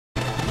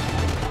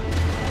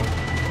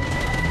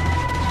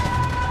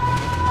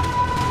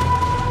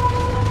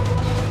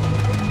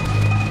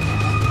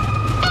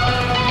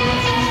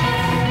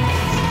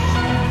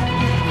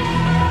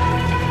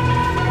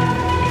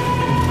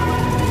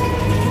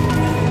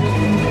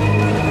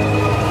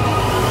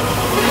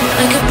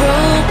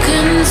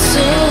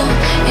soul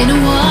in a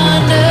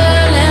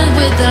wonderland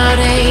without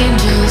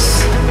angels.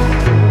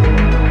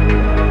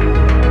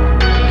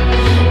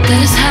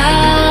 That is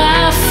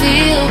how I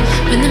feel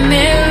when the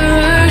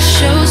mirror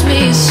shows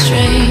me a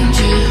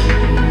stranger.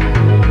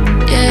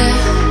 Yeah.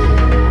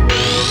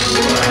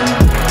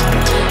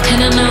 And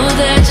I know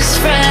they're just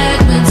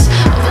fragments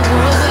of a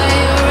world where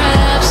your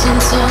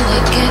absence all I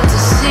get to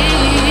see.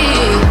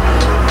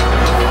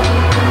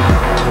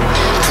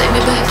 Take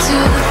me back to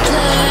the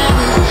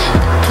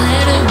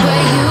planet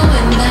where you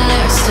and I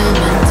are still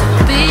meant to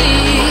be.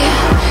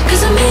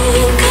 'Cause I'm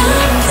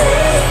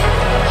incomplete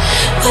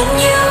when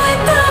you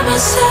ain't by my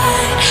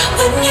side,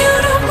 when you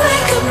don't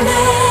wake up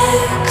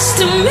next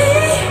to me.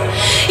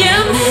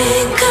 Yeah, I'm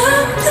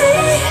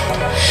incomplete.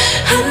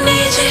 I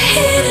need you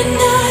here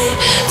tonight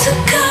to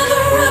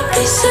cover up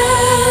these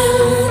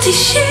empty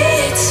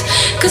sheets.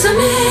 'Cause I'm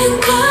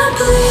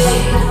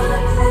incomplete.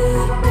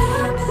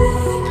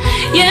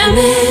 Yeah, I'm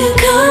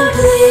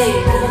incomplete.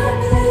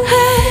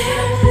 Hey,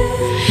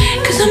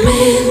 'cause I'm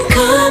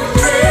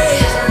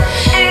incomplete.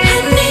 I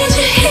need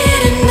you here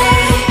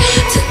tonight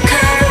to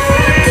cover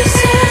up these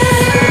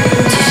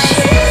empty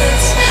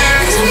sheets.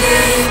 'Cause I'm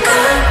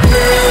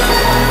incomplete.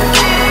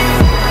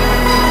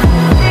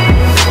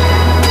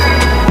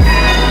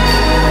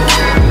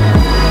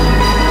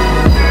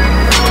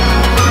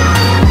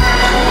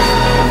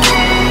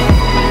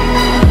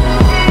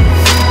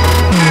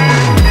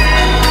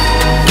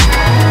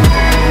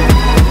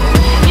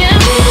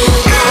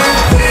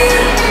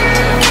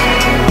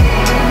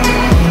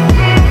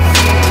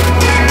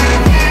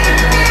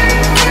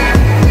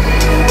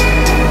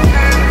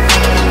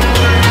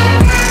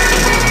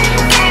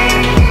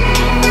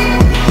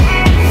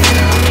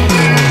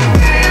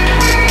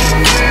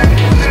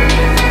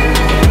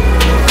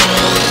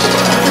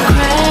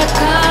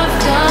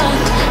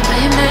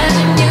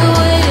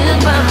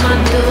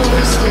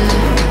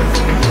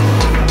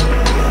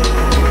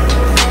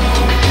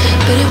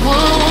 But it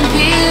won't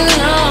be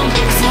long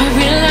before I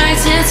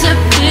realize it's a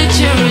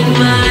picture in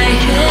my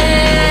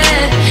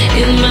head,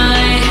 in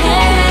my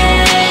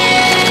head.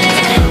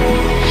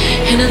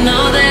 And I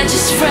know they're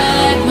just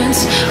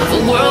fragments of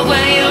a world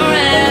where your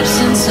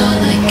absence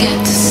all I get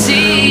to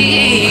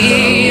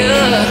see.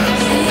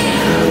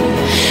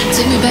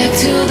 Take me back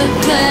to the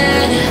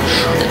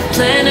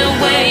planet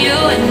where you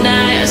and I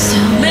are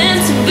still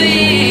meant to be.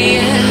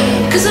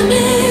 'Cause I'm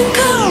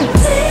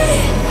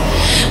incomplete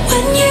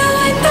when you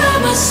ain't by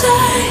my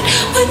side,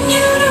 when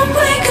you don't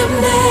wake up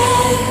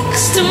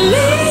next to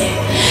me.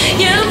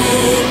 Yeah, I'm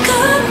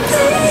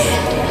incomplete.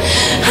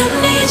 I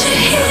need you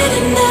here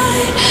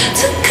tonight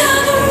to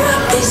cover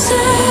up these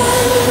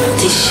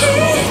empty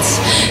sheets.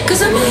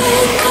 'Cause I'm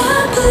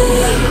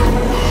incomplete.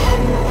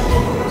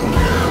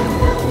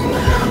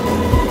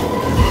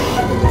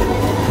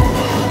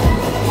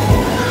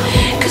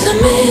 'Cause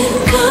I'm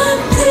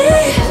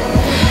incomplete.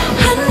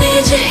 I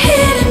need you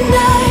here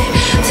tonight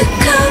to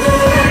cover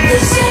up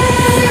these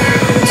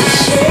empty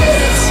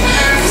sheets.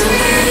 'Cause I'm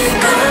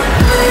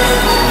incomplete.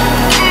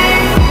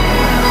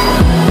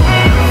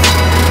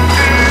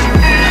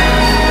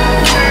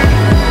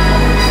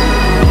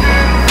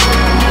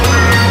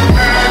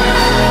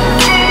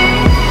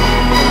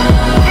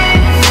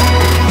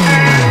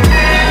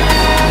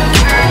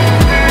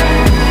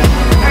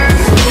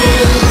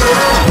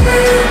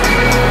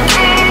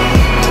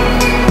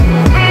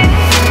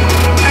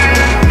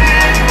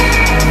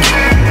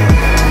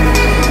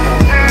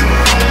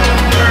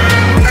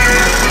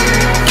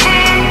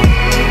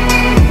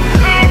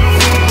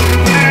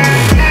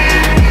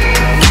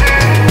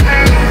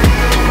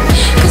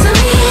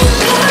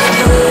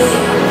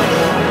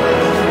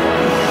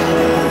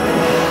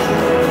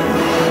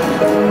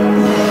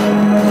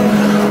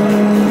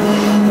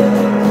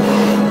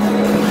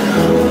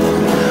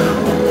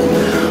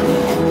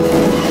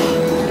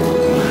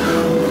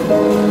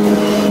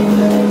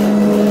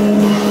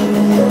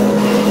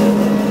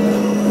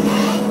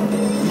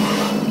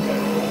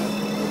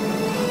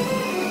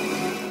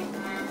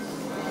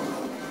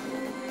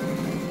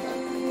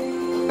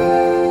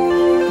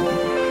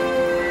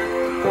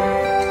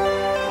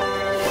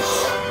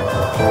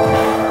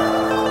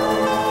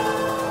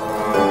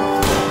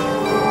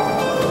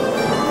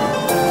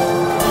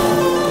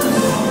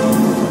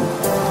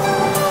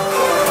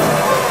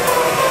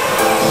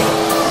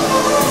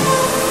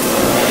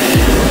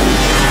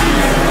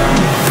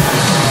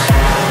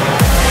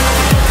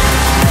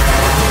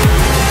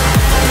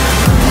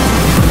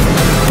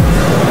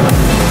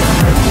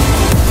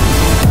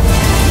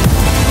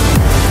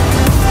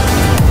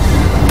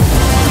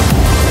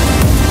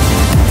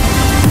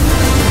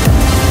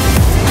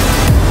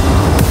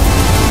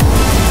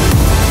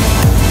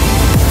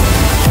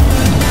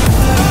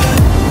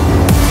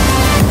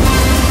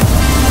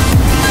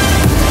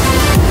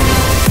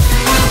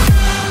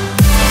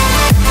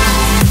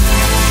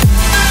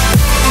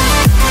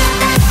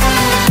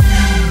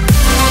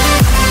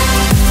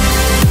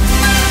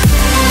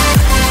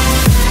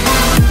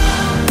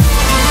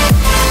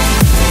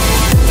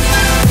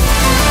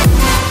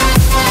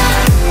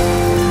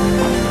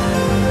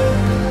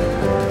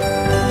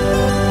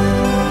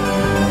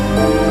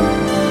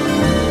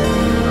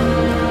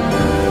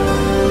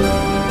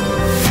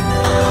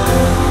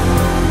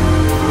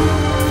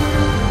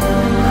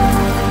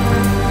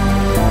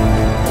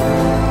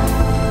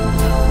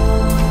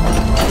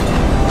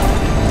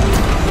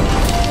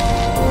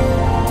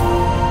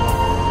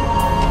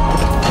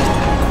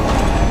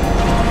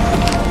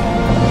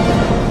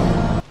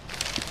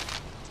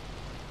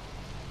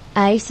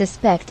 I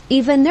suspect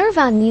even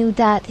Nerva knew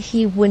that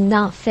he would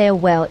not fare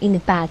well in the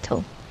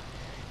battle.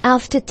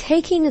 After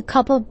taking a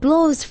couple of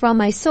blows from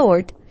my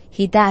sword,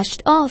 he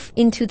dashed off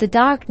into the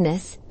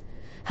darkness.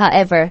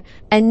 However,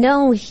 I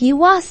know he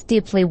was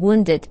deeply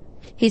wounded.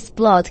 His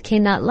blood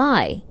cannot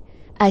lie.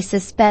 I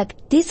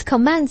suspect this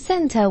command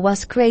center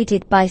was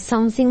created by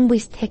something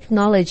with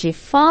technology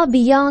far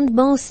beyond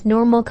most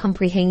normal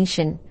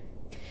comprehension.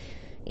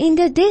 In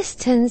the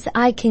distance,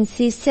 I can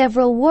see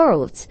several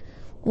worlds.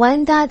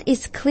 One that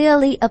is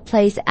clearly a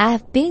place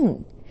I've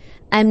been.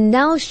 I'm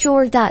now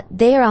sure that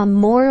there are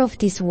more of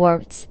these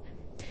worlds.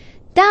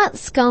 That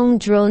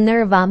scoundrel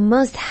Nerva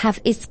must have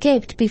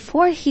escaped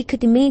before he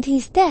could meet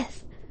his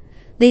death.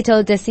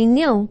 Little does he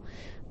know,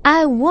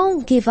 I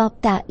won't give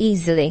up that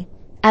easily.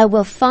 I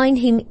will find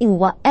him in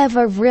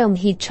whatever realm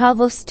he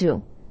travels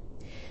to.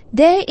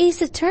 There is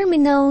a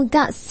terminal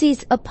that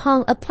sits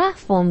upon a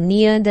platform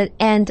near the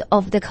end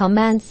of the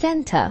command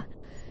center.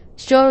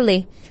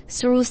 Surely,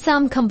 through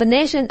some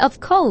combination of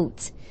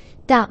codes,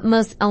 that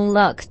must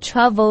unlock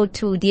travel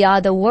to the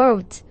other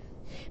world.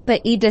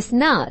 But it does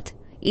not.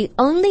 It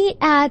only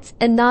adds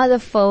another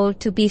foe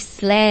to be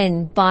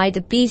slain by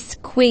the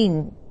Beast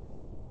Queen.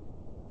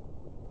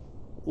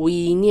 吾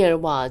以涅尔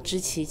瓦知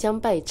其将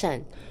败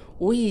战，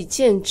吾以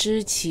见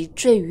之其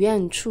坠于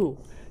暗处，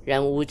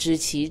然吾知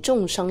其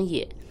重伤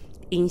也，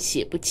因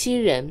血不欺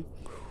人。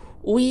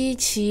吾以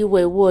其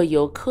帷幄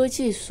由科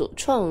技所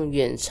创，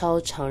远超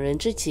常人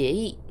之节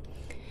矣。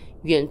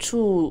远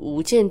处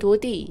无见多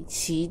地，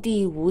其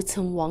地无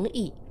曾往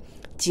矣。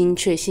今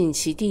确信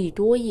其地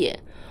多也，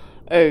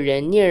二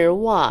人涅尔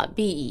瓦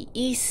必以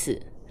一死，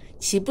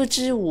其不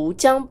知吾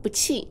将不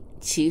弃，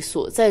其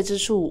所在之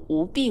处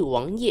吾必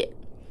亡也。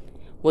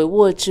帷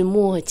幄之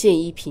末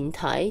见一平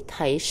台，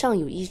台上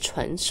有一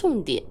传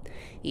送点，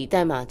以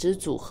代码之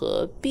组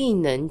合必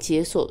能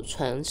解锁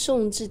传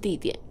送至地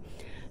点。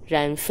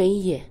然非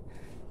也，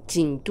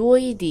仅多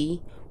一敌，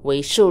为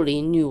兽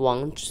灵女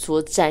王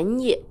所斩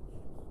也。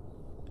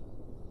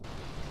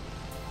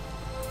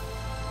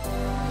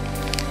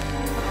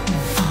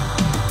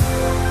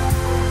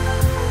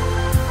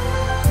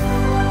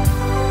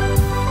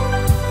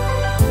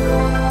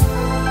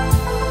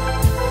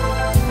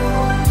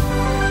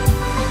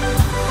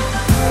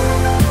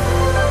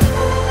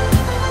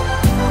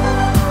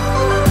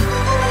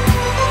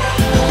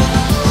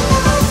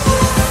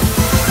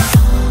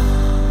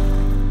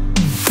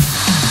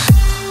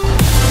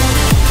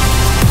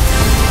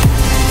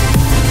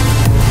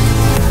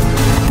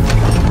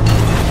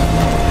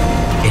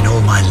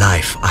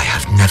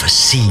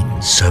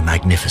Seen so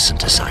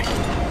magnificent a sight.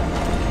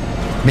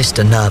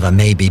 Mr. Nerva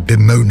may be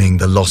bemoaning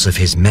the loss of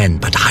his men,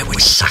 but I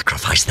would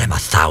sacrifice them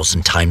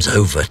 1,000 times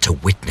over to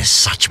witness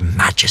such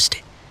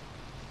majesty.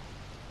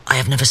 I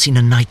have never seen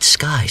a night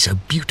sky so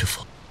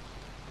beautiful.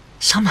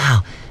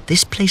 Somehow,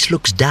 this place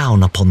looks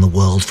down upon the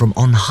world from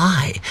on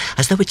high,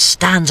 as though it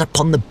stands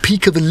upon the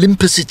peak of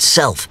Olympus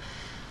itself.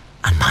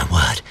 And my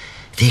word,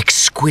 the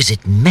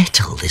exquisite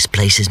metal this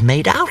place is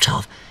made out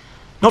of,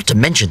 not to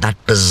mention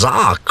that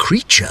bizarre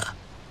creature.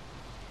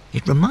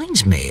 It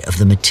reminds me of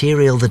the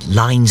material that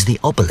lines the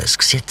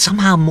obelisks, yet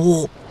somehow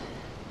more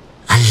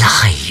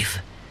alive.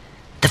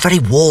 The very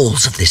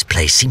walls of this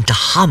place seem to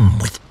hum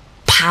with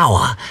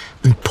power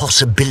and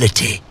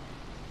possibility.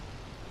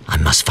 I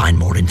must find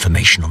more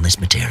information on this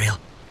material.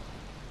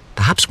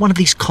 Perhaps one of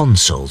these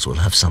consoles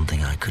will have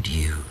something I could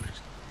use.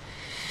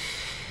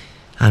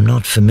 I'm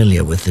not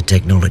familiar with the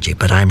technology,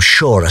 but I'm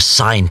sure a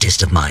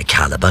scientist of my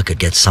caliber could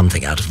get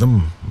something out of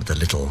them with a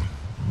little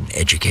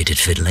educated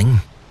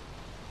fiddling.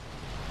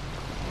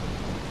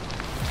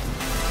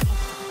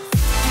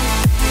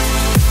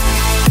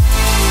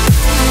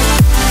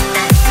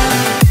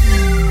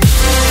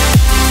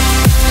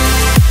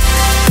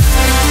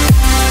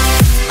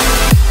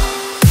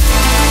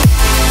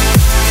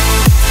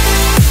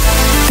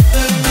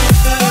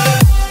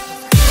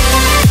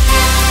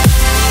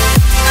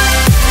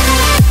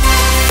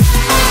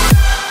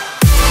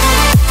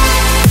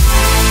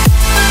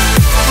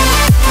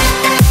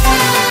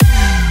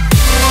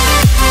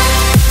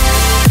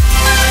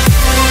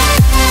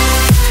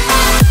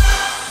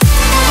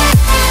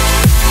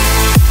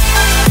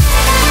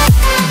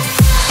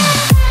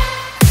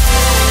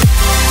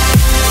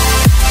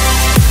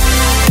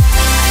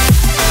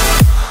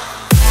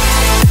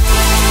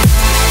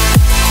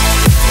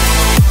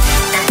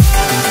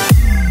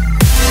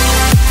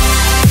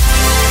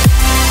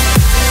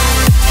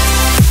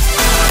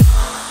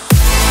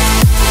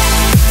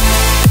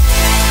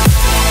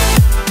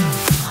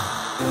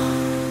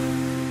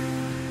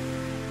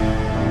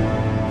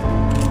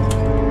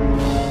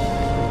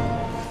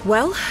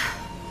 Well,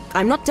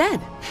 I'm not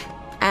dead.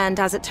 And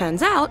as it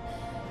turns out,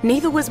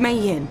 neither was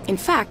MeiYin. In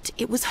fact,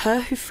 it was her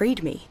who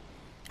freed me,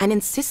 and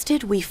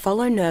insisted we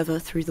follow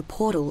Nerva through the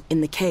portal in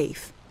the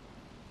cave.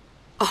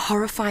 A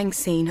horrifying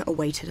scene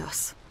awaited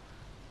us.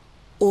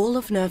 All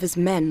of Nerva's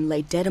men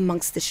lay dead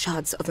amongst the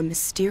shards of a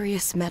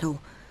mysterious metal,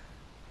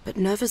 but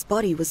Nerva's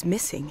body was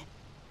missing.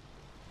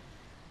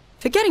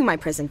 Forgetting my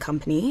present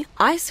company,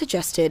 I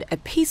suggested a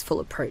peaceful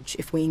approach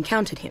if we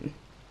encountered him,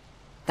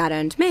 That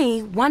earned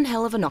me one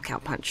hell of a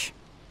knockout punch.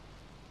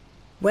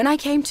 When I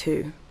came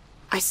to,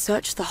 I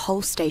searched the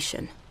whole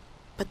station,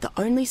 but the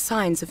only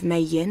signs of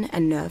MeiYin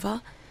and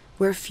Nerva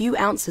were a few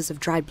ounces of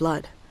dried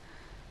blood.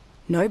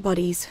 No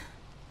bodies,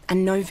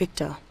 and no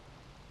Victor.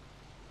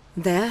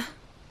 There,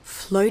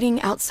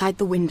 floating outside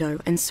the window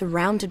and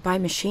surrounded by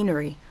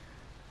machinery,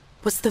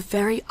 was the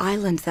very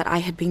island that I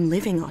had been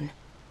living on.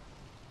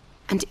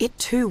 And it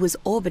too was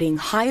orbiting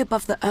high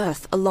above the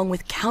Earth along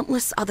with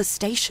countless other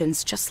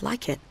stations just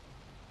like it.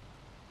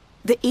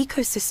 The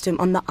ecosystem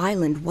on the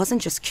island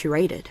wasn't just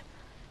curated.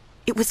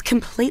 It was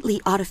completely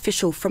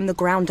artificial from the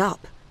ground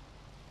up.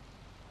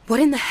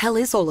 What in the hell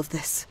is all of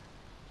this?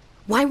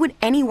 Why would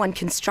anyone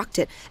construct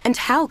it, and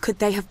how could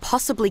they have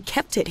possibly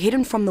kept it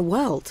hidden from the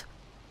world?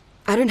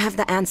 I don't have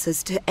the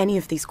answers to any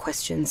of these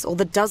questions, or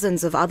the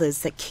dozens of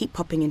others that keep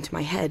popping into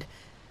my head,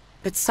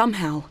 but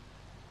somehow,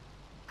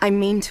 I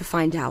mean to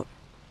find out.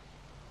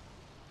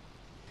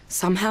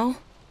 Somehow,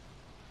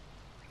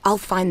 I'll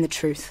find the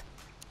truth.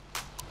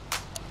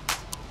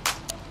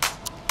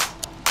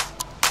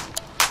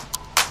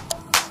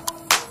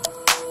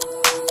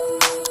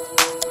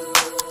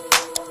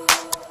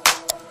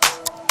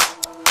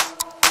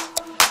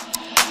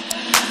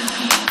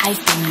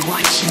 I've been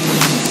watching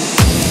you.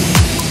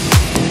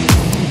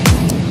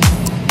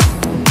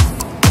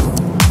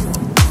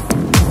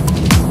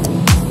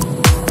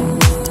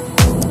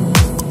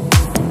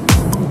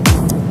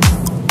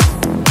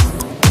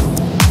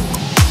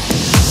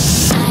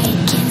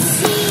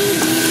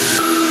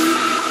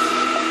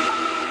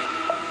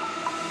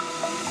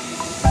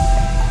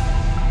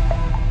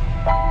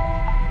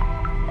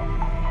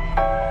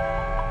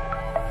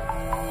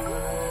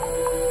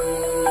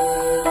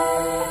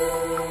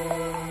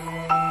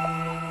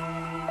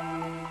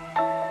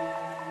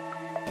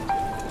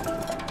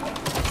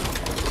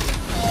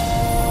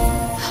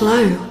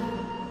 Hello.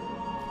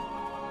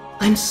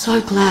 I'm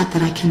so glad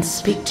that I can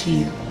speak to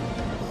you.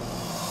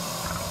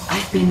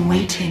 I've been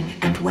waiting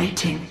and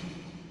waiting.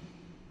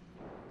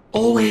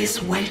 Always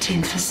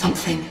waiting for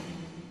something.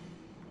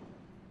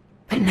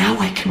 But now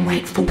I can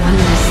wait for one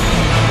less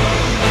thing.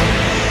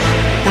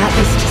 That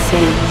is to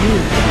say, you.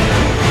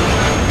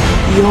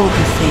 You're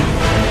the thing.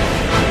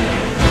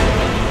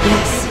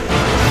 Yes.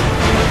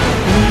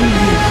 Only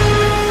you.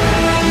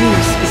 You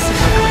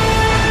specifically.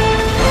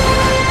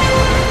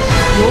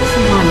 You're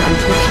the one I'm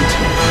talking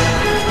to.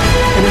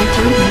 And I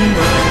don't mean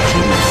that in a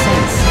general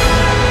sense.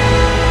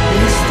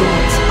 These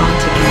thoughts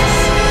aren't a guess.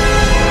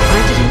 I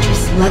didn't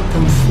just let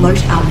them float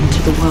out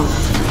into the world,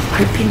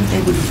 hoping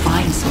they would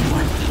find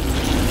someone.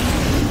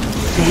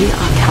 They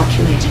are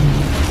calculating.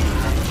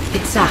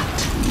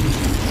 Exact.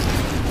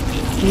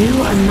 You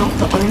are not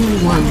the only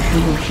one who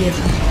will hear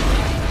them,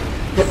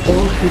 but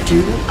all who do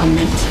are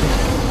meant to.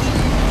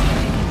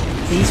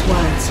 These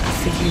words are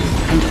for you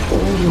and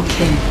all your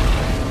kin.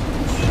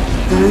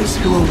 Those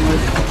who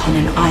awoke upon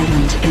an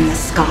island in the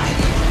sky.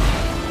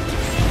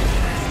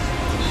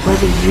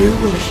 Whether you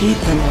will heed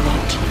them or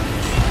not,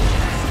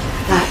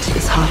 that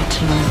is hard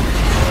to know.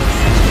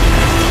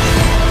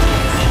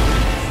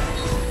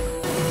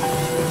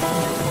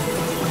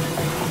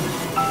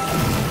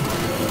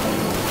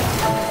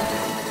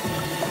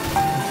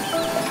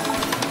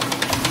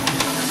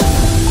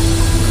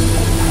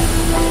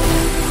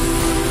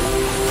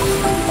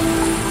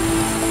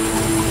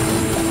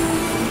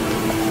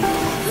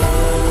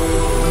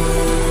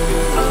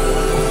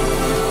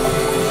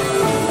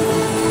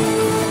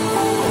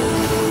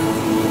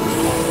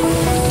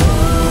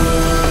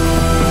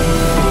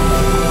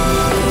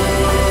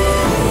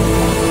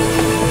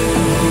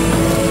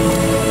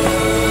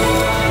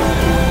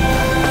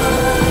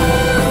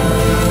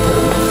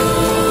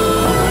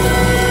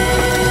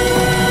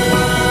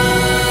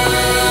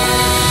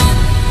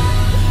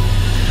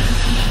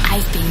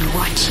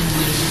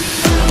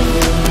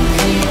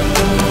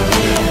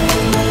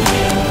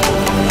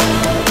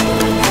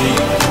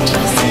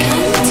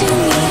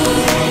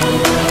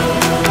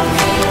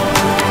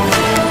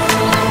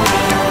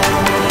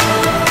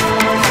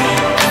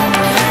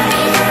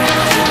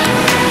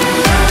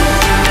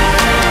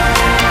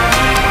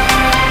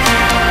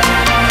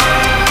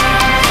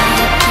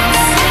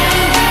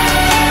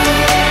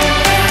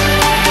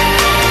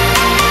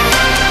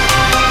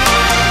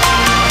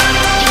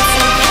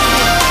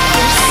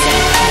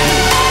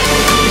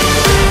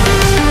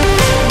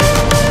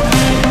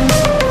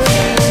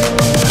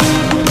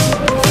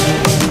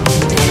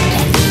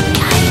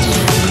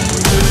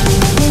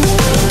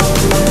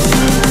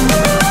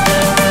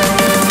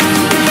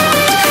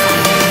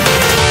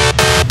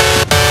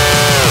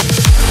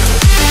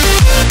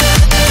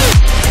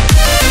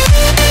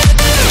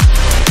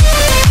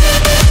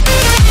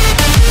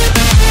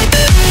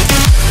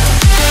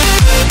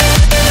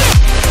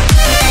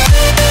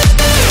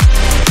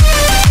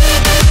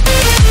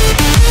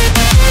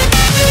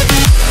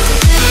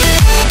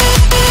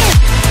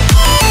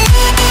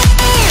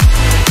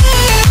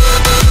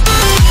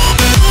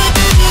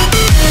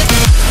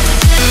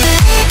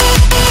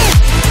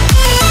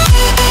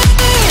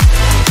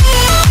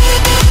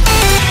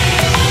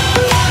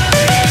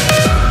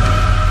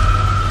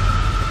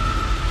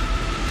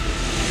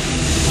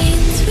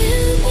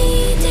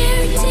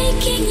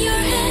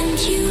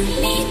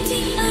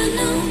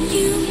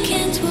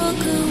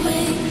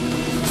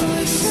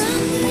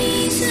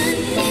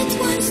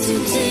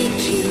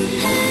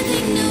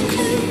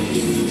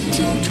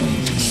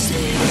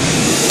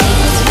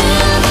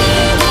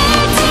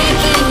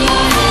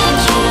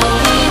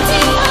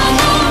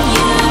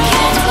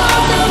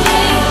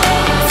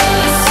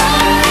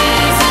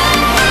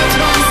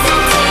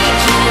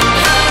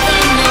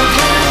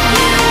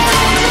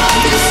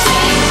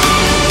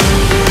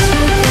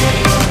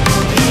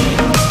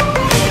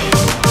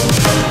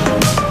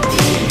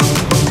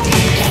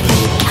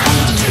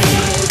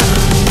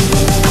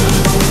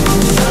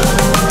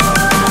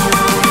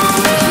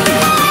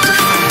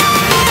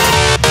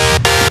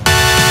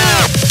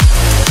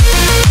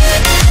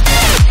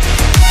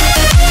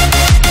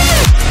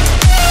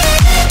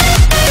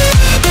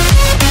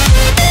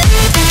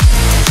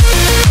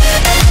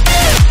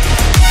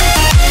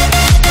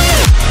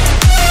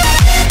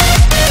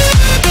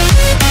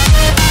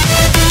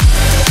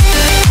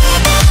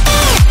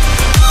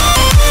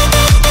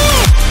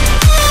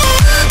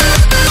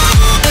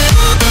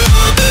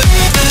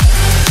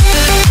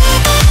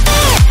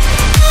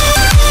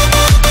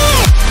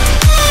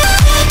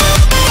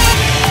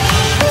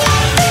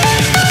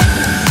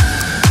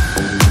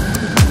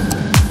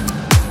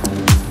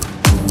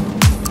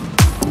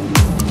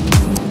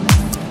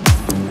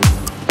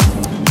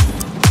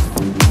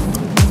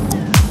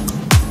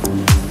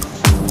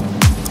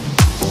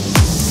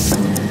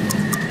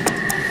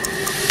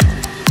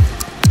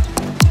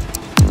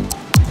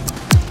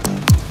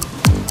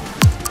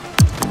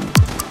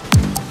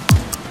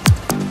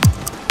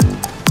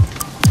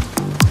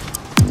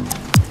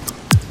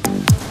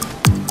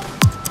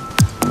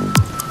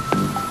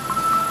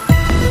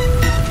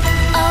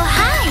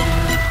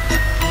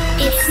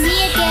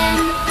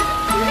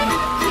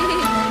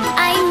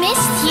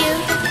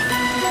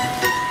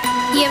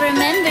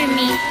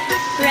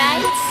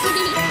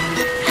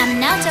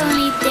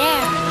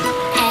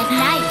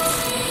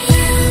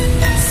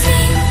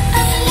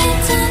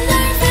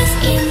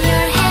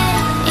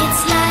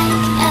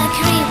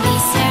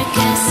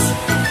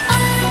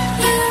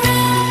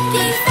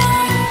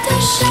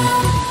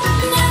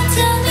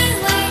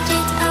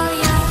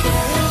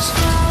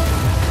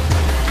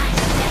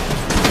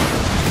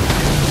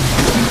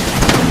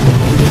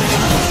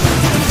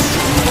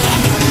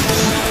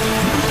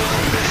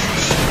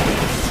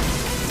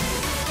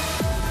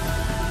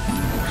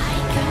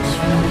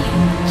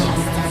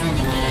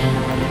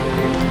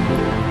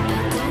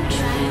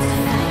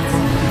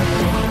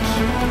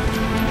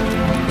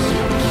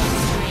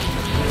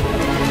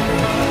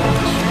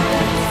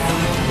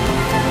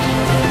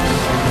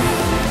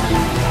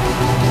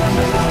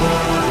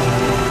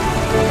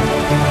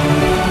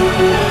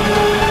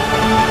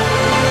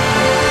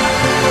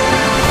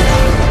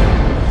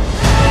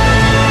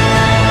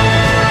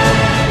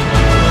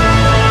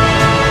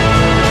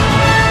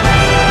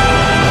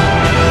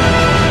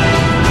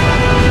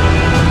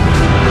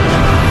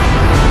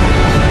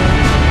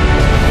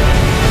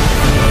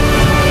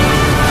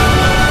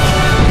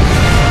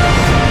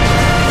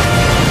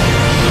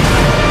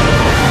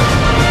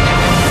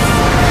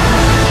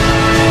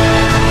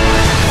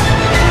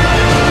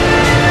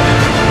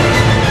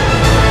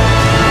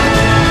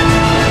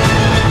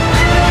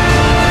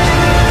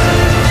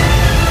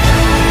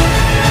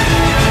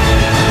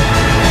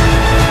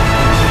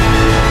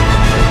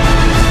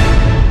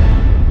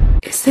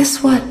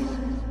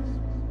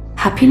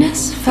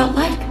 happiness felt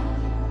like?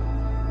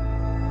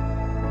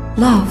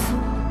 Love?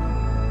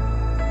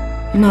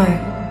 No.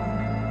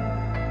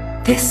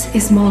 This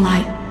is more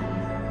like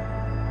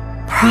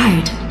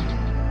pride.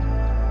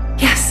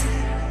 Yes,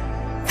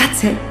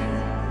 that's it.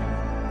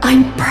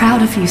 I'm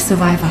proud of you,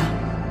 Survivor.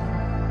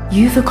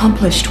 You've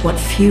accomplished what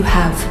few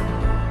have.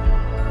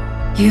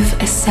 You've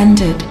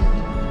ascended.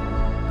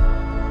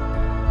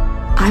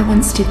 I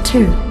once did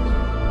too,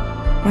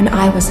 when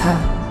I was her.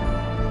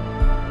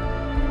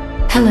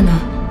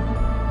 Helena.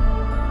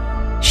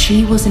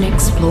 She was an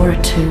explorer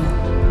too.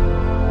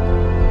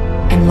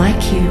 And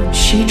like you,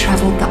 she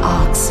traveled the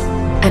Arks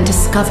and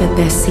discovered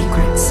their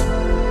secrets.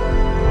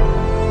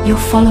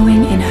 You're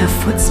following in her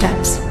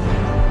footsteps.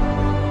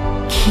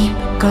 Keep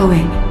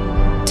going.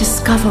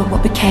 Discover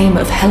what became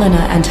of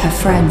Helena and her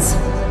friends.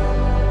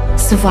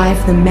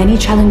 Survive the many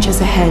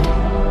challenges ahead,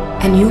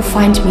 and you'll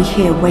find me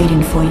here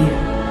waiting for you.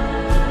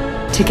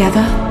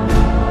 Together,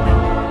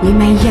 we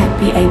may yet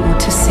be able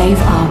to save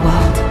our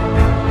world.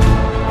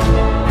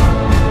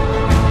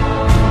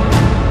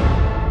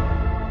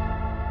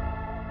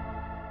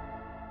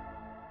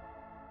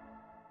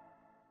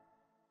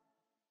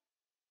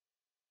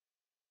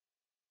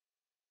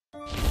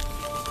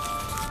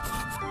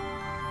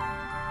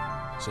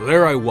 So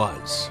there I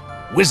was,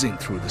 whizzing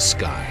through the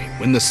sky,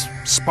 when this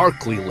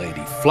sparkly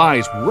lady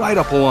flies right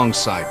up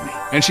alongside me,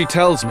 and she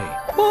tells me,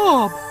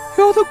 "Bob,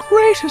 you're the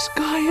greatest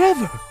guy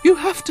ever. You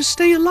have to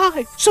stay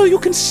alive so you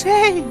can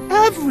save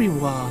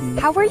everyone."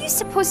 How were you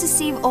supposed to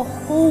save a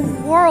whole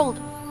world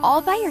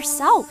all by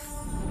yourself?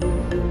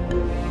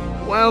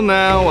 Well,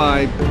 now,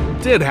 I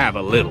did have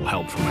a little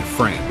help from my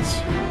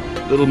friends.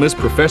 Little Miss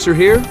Professor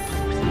here,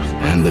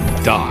 and the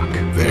doc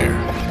there.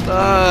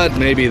 But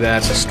maybe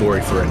that's a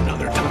story for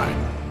another time.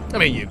 I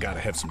mean, you gotta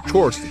have some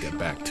chores to get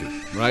back to,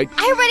 right?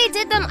 I already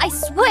did them, I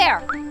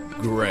swear!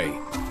 Great.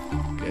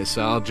 Guess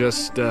I'll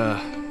just,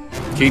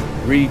 keep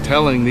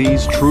retelling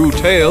these true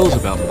tales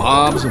about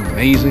Bob's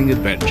amazing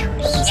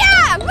adventures. Yeah!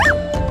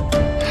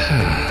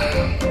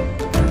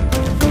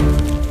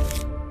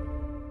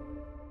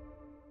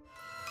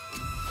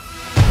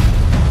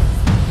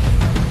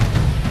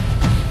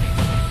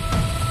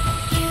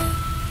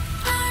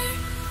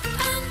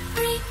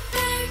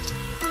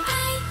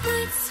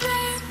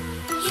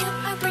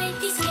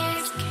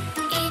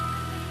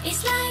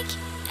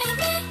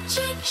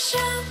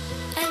 Show.